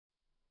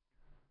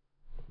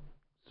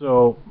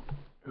So,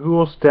 who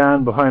will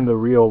stand behind the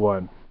real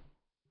one?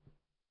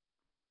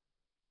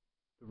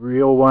 The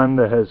real one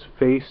that has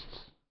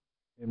faced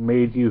and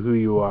made you who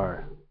you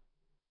are.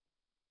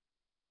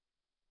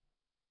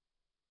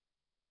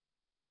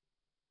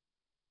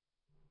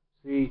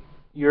 See,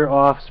 you're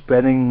off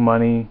spending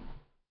money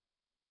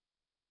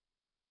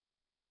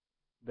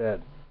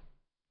that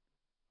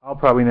I'll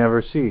probably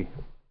never see.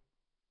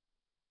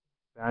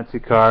 Fancy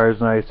cars,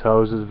 nice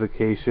houses,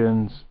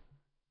 vacations.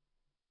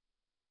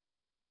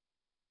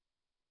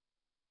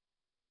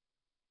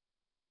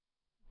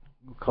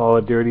 We'll call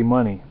it dirty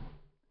money.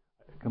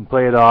 I can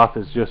play it off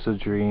as just a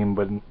dream,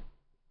 but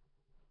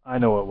I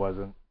know it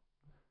wasn't.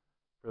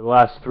 For the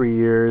last 3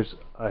 years,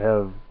 I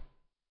have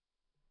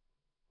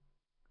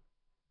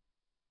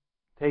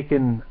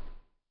taken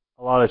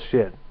a lot of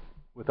shit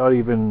without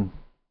even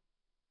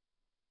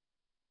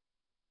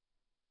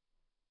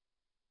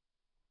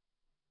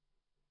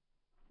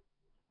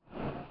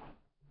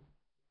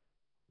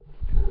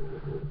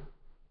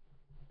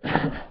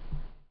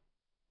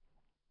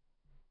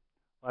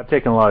I've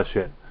taken a lot of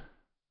shit.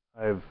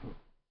 I've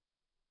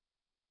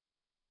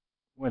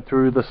went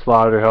through the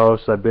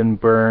slaughterhouse, I've been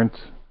burnt,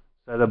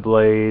 set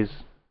ablaze.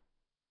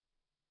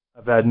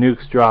 I've had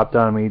nukes dropped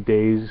on me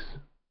days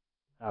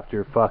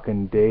after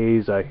fucking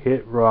days. I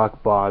hit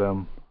rock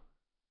bottom.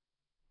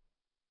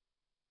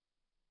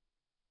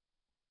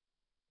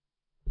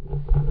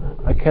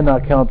 I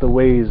cannot count the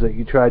ways that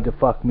you tried to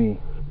fuck me.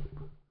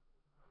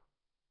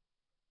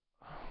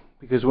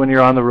 Because when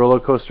you're on the roller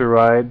coaster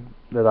ride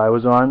that I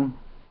was on,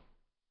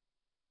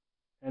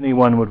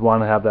 anyone would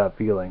want to have that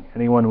feeling.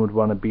 Anyone would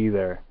want to be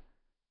there.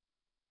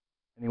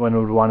 Anyone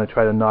would want to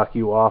try to knock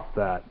you off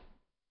that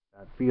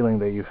feeling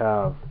that you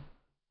have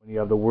when you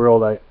have the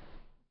world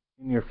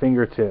in your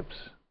fingertips.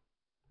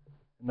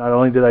 Not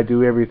only did I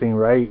do everything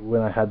right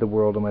when I had the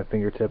world at my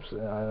fingertips,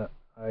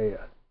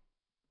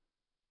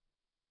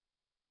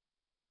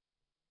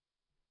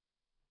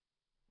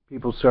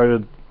 people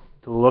started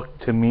to look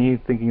to me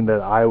thinking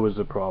that I was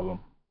the problem.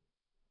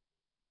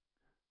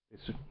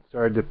 They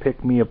started to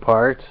pick me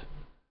apart.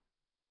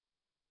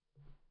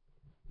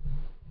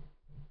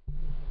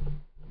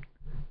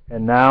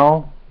 And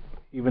now,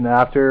 even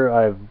after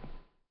I've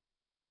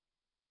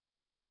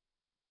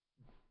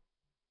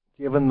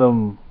given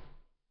them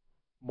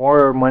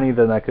more money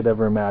than I could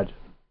ever imagine,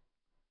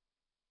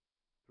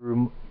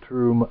 through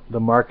the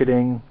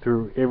marketing,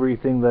 through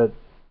everything that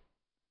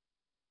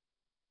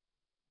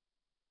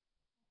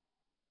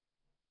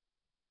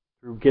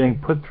through getting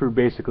put through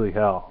basically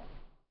hell,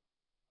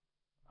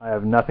 I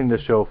have nothing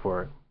to show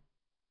for it.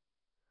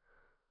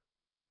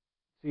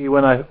 See,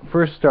 when I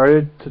first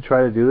started to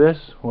try to do this,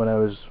 when I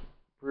was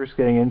first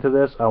getting into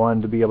this, I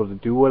wanted to be able to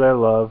do what I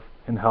love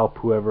and help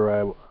whoever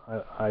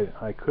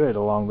I could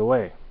along the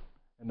way.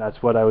 And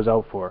that's what I was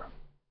out for.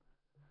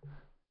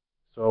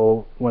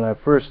 So when I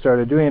first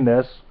started doing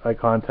this, I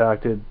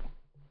contacted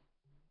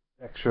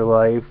Extra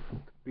Life,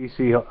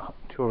 BC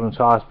Children's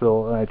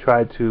Hospital, and I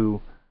tried to,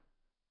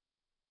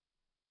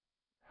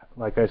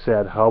 like I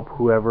said, help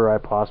whoever I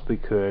possibly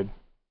could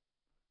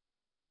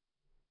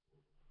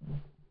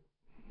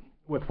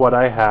with what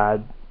I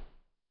had.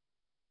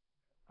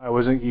 I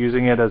wasn't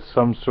using it as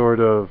some sort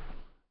of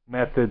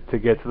method to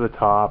get to the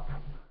top.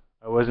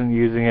 I wasn't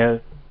using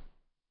it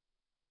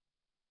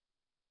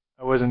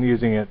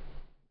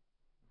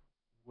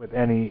with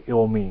any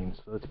ill means.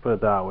 Let's put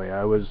it that way.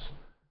 I was,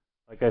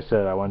 like I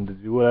said, I wanted to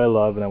do what I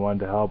love and I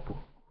wanted to help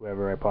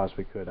whoever I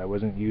possibly could. I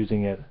wasn't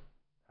using it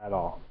at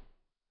all.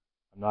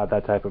 I'm not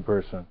that type of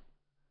person.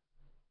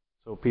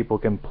 So people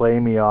can play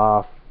me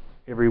off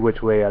every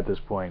which way at this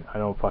point. I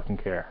don't fucking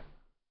care.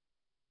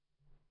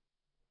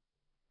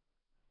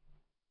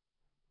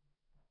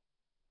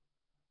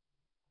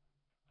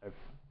 I've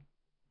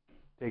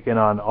taken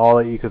on all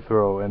that you could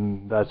throw,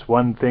 and that's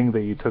one thing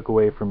that you took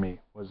away from me,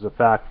 was the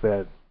fact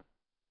that,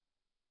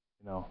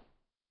 you know,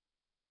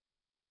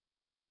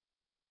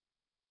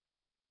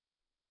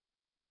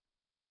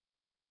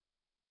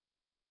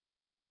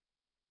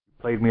 you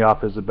played me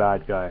off as a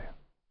bad guy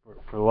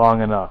for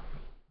long enough.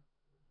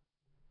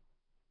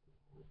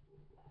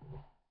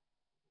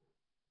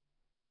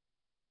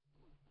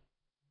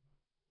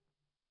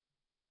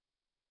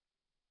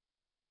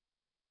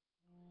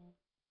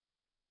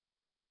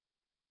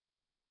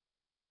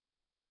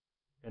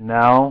 And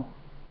now,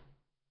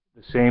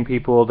 the same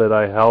people that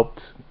I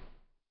helped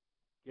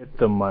get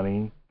them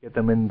money, get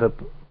them into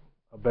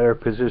a better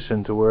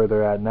position to where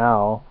they're at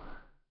now,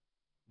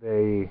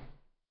 they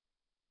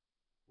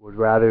would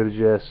rather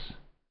just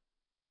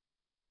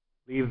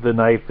leave the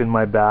knife in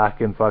my back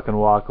and fucking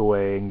walk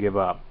away and give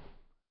up.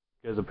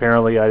 Because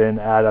apparently I didn't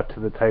add up to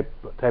the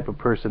type of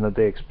person that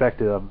they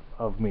expected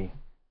of me.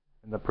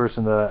 And the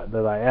person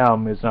that I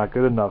am is not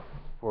good enough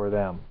for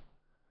them.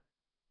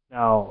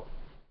 Now,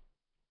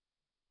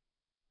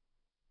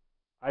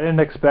 I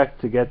didn't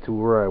expect to get to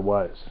where I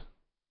was.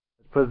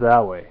 Let's put it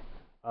that way.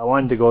 I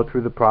wanted to go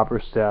through the proper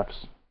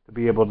steps to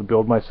be able to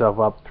build myself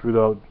up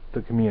through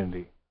the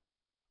community.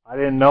 I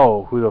didn't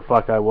know who the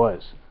fuck I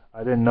was. I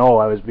didn't know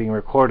I was being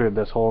recorded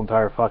this whole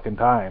entire fucking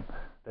time.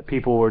 That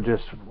people were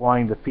just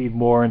wanting to feed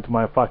more into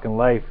my fucking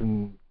life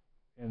and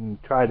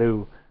try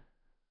to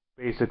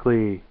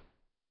basically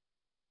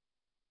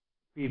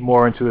feed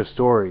more into a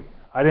story.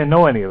 I didn't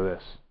know any of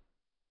this.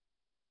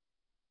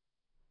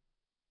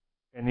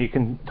 And you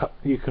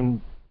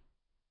can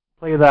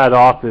play that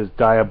off as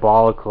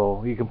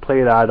diabolical. You can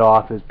play that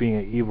off as being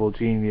an evil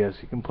genius.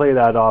 You can play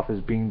that off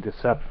as being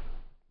deceptive.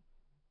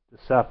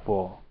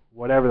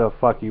 Whatever the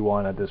fuck you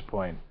want at this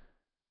point.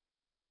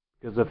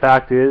 Because the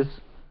fact is,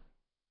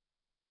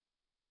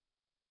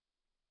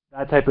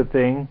 that type of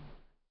thing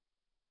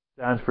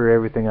stands for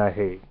everything I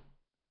hate.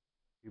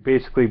 You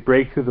basically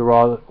break through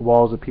the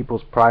walls of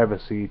people's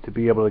privacy to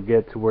be able to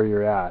get to where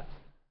you're at.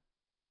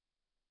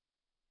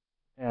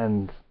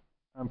 And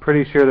I'm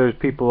pretty sure there's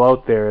people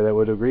out there that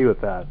would agree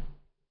with that.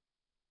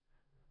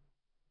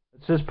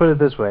 Let's just put it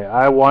this way.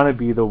 I want to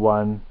be the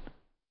one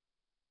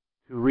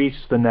to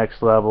reach the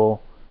next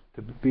level,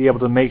 to be able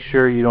to make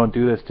sure you don't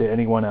do this to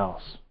anyone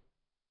else.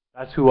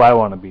 That's who I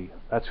want to be.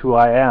 That's who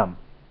I am.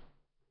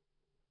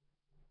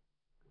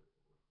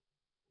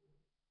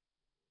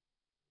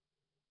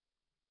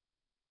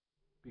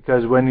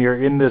 Because when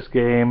you're in this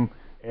game,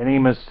 any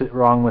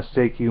wrong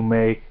mistake you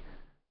make,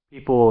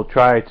 people will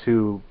try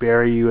to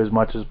bury you as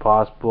much as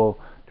possible,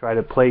 try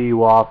to play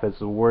you off as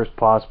the worst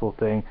possible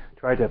thing,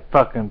 try to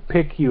fucking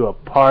pick you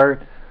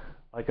apart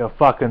like a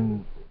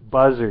fucking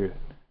buzzard.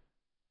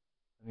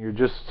 And you're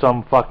just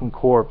some fucking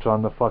corpse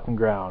on the fucking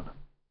ground.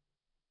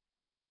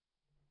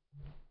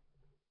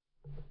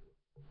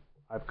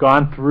 I've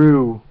gone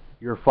through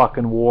your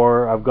fucking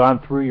war. I've gone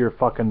through your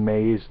fucking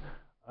maze.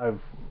 I've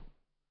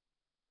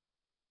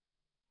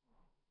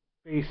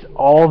faced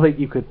all that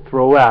you could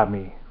throw at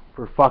me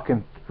for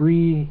fucking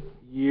 3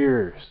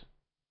 years.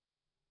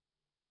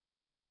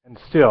 And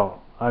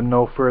still, I'm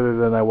no further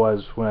than I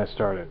was when I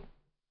started.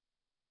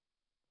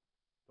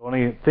 The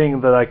only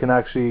thing that I can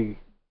actually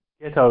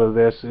get out of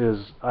this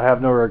is I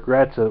have no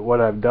regrets at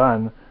what I've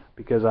done,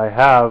 because I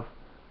have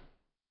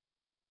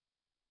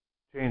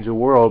changed the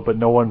world, but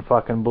no one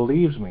fucking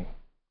believes me.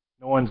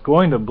 No one's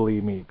going to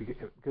believe me,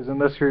 because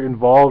unless you're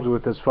involved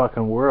with this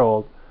fucking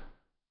world,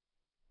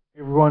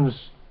 everyone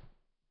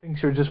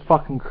thinks you're just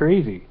fucking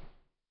crazy.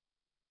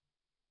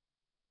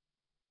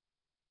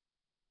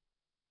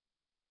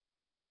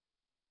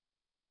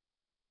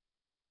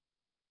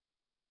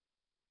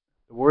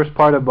 The worst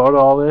part about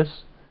all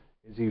this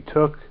is you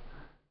took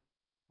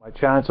my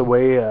chance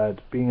away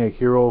at being a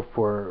hero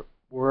for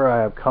where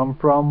I have come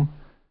from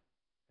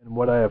and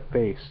what I have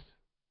faced.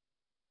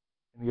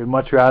 And you'd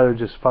much rather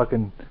just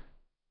fucking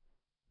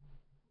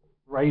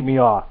write me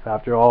off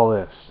after all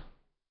this.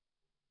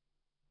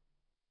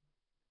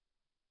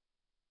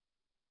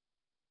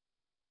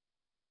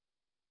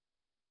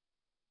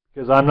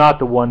 Because I'm not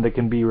the one that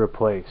can be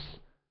replaced.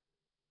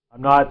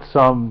 I'm not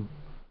some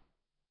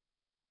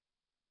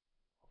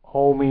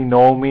homie,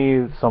 know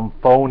me, some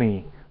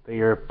phony that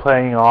you're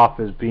playing off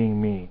as being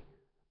me.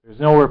 There's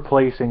no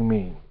replacing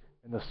me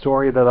in the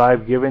story that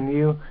I've given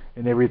you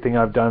and everything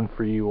I've done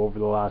for you over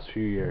the last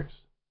few years.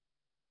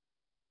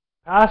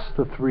 Past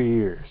the 3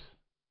 years.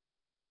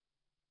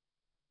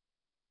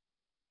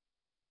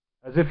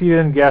 As if you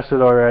didn't guess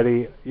it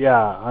already, yeah,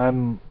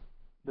 I'm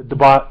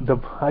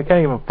I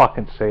can't even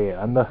fucking say it.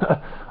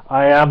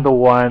 I am the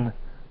one,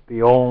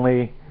 the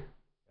only.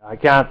 I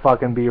can't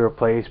fucking be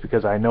replaced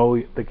because I know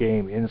the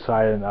game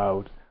inside and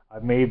out.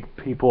 I've made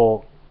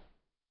people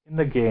in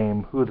the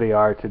game who they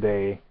are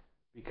today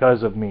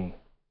because of me.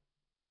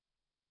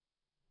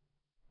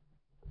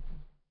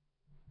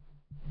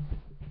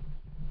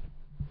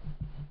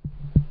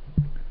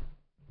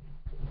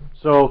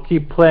 So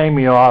keep playing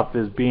me off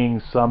as being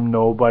some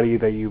nobody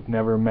that you've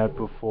never met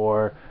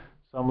before,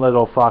 some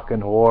little fucking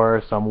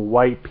whore, some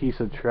white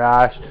piece of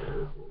trash.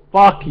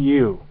 Fuck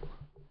you.